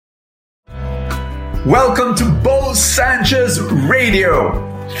Welcome to Bo Sanchez Radio.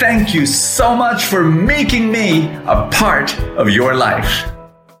 Thank you so much for making me a part of your life.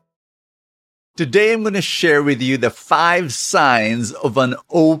 Today, I'm going to share with you the 5 signs of an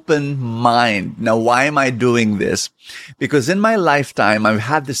open mind. Now, why am I doing this? Because in my lifetime, I've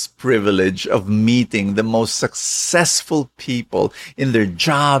had this privilege of meeting the most successful people in their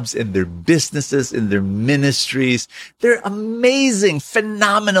jobs, in their businesses, in their ministries. They're amazing,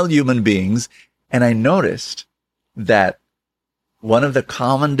 phenomenal human beings. And I noticed that one of the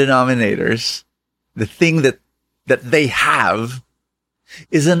common denominators, the thing that they have,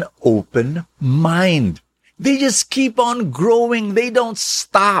 is an open mind. They just keep on growing. They don't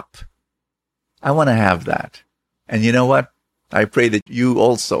stop. I want to have that. And you know what? I pray that you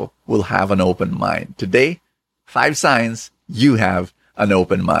also will have an open mind. Today, 5 signs you have an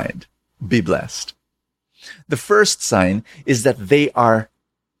open mind. Be blessed. The first sign is that they are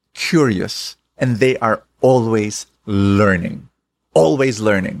curious and they are always learning. Always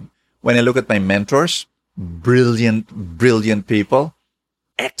learning. When I look at my mentors, brilliant people,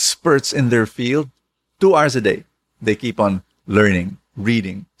 experts in their field, 2 hours a day, they keep on learning,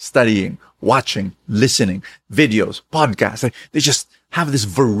 reading, studying, watching, listening, videos, podcasts. They just have this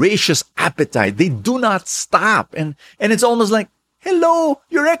voracious appetite. They do not stop. And it's almost like, hello,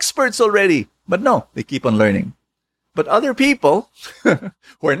 you're experts already. But no, they keep on learning. But other people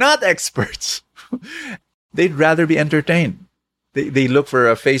who are not experts, they'd rather be entertained. They look for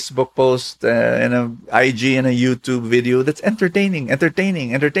a Facebook post and a IG and a YouTube video that's entertaining. They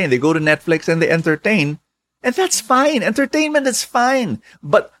go to Netflix and they entertain. And that's fine. Entertainment is fine.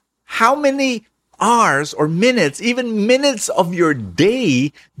 But how many hours or minutes, even minutes of your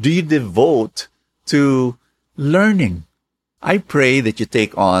day do you devote to learning? I pray that you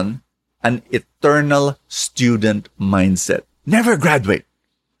take on an eternal student mindset. Never graduate.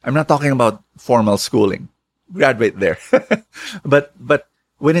 I'm not talking about formal schooling. Graduate there. But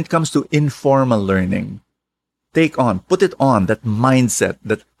when it comes to informal learning, put it on that mindset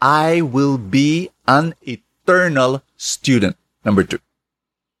that I will be an eternal student. Number 2.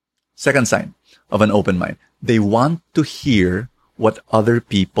 Second sign of an open mind. They want to hear what other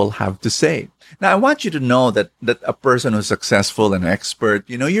people have to say. Now, I want you to know that a person who's successful and expert,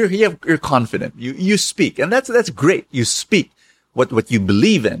 you're confident. You speak, and that's great. You speak what you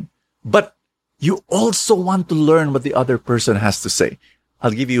believe in, but you also want to learn what the other person has to say.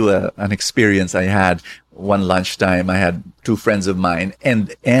 I'll give you an experience I had one lunchtime. I had 2 friends of mine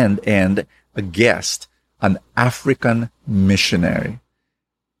and a guest, an African missionary.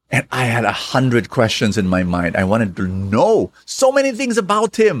 And I had 100 questions in my mind. I wanted to know so many things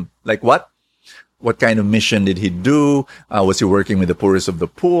about him. Like what? What kind of mission did he do? Was he working with the poorest of the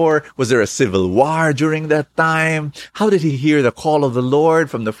poor? Was there a civil war during that time? How did he hear the call of the Lord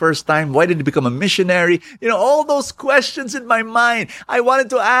from the first time? Why did he become a missionary? All those questions in my mind. I wanted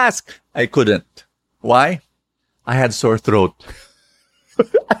to ask. I couldn't. Why? I had sore throat.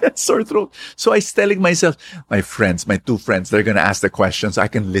 So I was telling myself, my 2 friends, they're going to ask the questions. I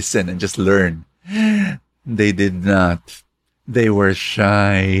can listen and just learn. They did not. They were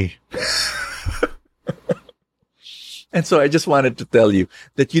shy. And so I just wanted to tell you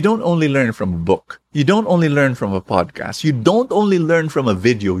that you don't only learn from a book. You don't only learn from a podcast. You don't only learn from a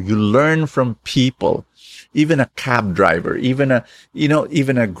video. You learn from people. Even a cab driver, even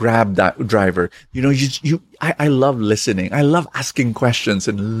a Grab driver. I love listening. I love asking questions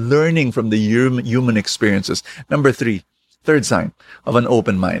and learning from the human experiences. Number 3, third sign of an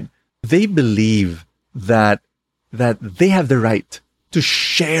open mind. They believe that they have the right to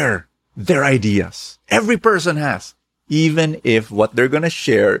share their ideas. Every person has. Even if what they're going to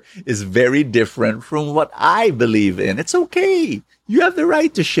share is very different from what I believe in. It's okay. You have the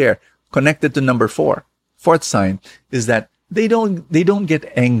right to share. Connected to number 4. Fourth sign is that they don't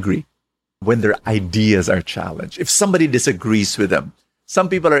get angry when their ideas are challenged. If somebody disagrees with them, some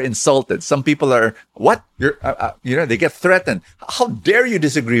people are insulted. Some people are, what? They get threatened. How dare you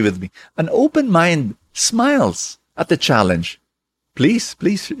disagree with me? An open mind smiles at the challenge. Please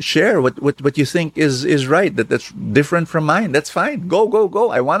share what you think is right, that's different from mine. That's fine. Go.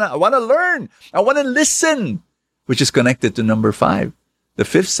 I wanna learn. I wanna listen. Which is connected to number 5. The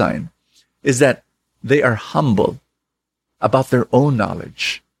 5th sign is that they are humble about their own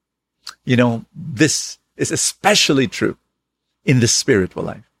knowledge. This is especially true in the spiritual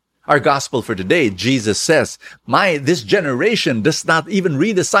life. Our gospel for today, Jesus says, this generation does not even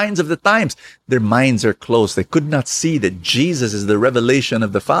read the signs of the times. Their minds are closed. They could not see that Jesus is the revelation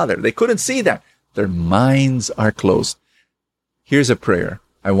of the Father. They couldn't see that. Their minds are closed. Here's a prayer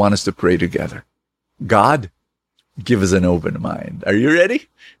I want us to pray together. God, give us an open mind. Are you ready?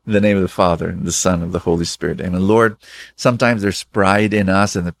 In the name of the Father, and the Son, and the Holy Spirit. Amen. Lord, sometimes there's pride in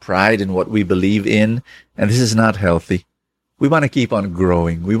us and the pride in what we believe in, and this is not healthy. We want to keep on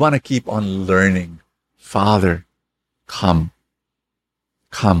growing. We want to keep on learning. Father, come.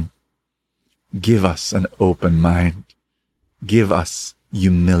 Come. Give us an open mind. Give us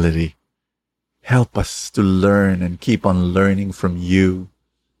humility. Help us to learn and keep on learning from you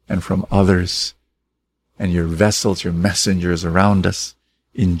and from others and your vessels, your messengers around us.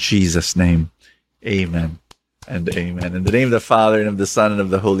 In Jesus' name, amen and amen. In the name of the Father, and of the Son, and of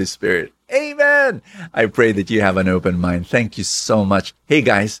the Holy Spirit, amen. I pray that you have an open mind. Thank you so much. Hey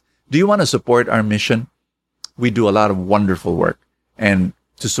guys, do you want to support our mission? We do a lot of wonderful work. And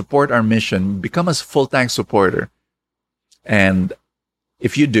to support our mission, become a full tank supporter. And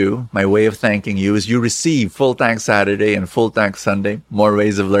if you do, my way of thanking you is you receive Full Tank Saturday and Full Tank Sunday. More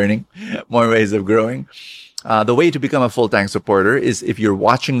ways of learning, more ways of growing. The way to become a Full Tank supporter is if you're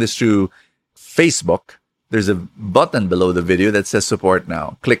watching this through Facebook, there's a button below the video that says support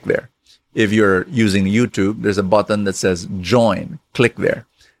now. Click there. If you're using YouTube, there's a button that says join. Click there.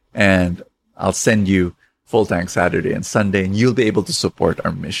 And I'll send you Full Tank Saturday and Sunday, and you'll be able to support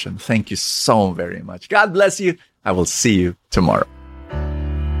our mission. Thank you so very much. God bless you. I will see you tomorrow.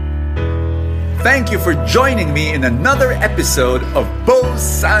 Thank you for joining me in another episode of Bo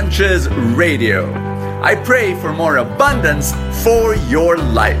Sanchez Radio. I pray for more abundance for your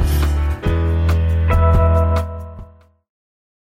life.